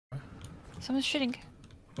Someone's shooting.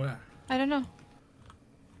 Where? I don't know.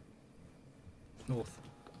 North.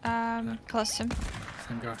 Close to him.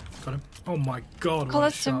 Same guy. Got him. Oh my god, what a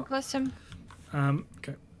Close him, shot. close him.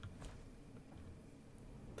 Okay.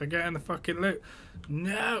 They're getting the fucking loot.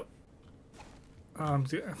 No! Oh,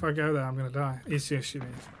 if I go there, I'm gonna die. He's gonna shoot me.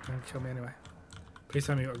 He's gonna kill me anyway. Please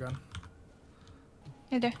tell me you got a gun.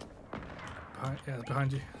 You're there.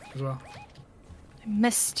 Behind you as well. I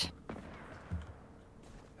missed.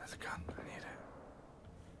 There's a gun. I need it.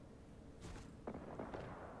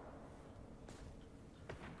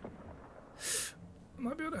 I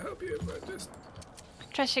might be able to help you if I just...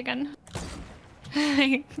 Trash gun.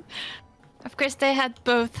 Of course, they had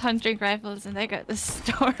both hunting rifles and I got the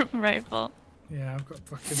storm rifle. Yeah, I've got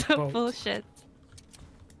fucking So bolts. bullshit.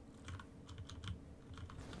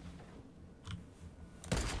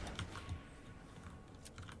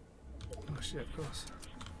 Oh shit, of course.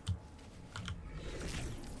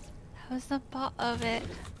 That was the part of it.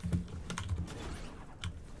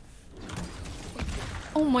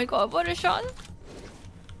 Oh my god, what a shot!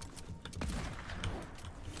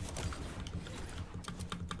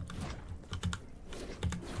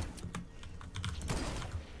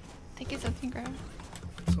 Think it's something, girl.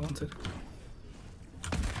 It's haunted.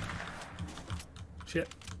 Shit.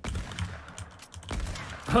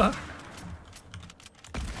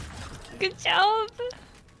 Good job!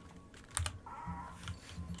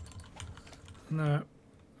 No.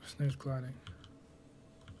 Snooze gliding.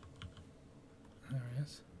 There he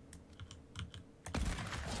is.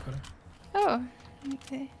 Got him. Oh,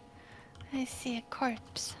 okay. I see a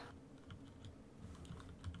corpse.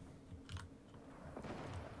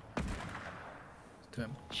 To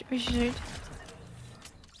him. We should.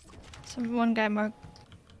 One guy more.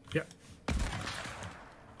 Yep.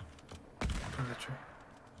 From the tree.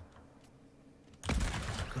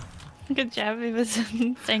 Cool. Good job, he was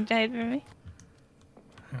saying to hide for me.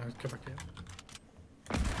 Go back in.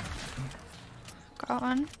 Got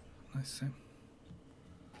one. Nice, same.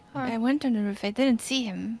 I went on the roof. I didn't see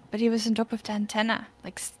him, but he was on top of the antenna,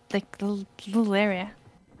 like the little area.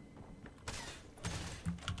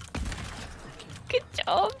 Good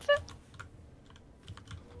job.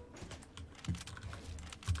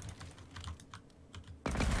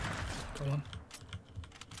 Got one.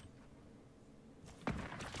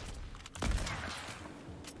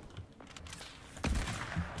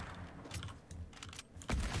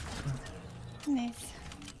 Nice.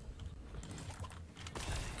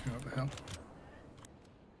 Okay, what the hell?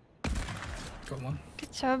 Got one.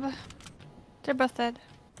 Good job. They're both dead.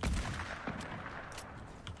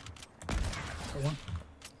 Got one.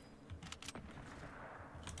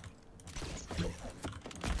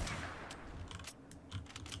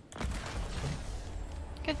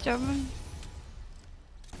 Good job.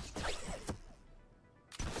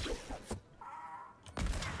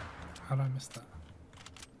 How did I miss that?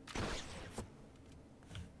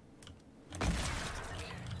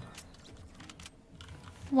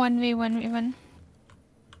 One v one.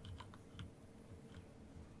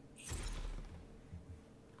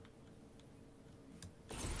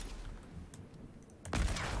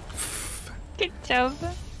 Good job.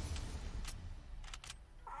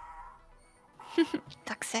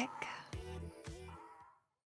 Tack.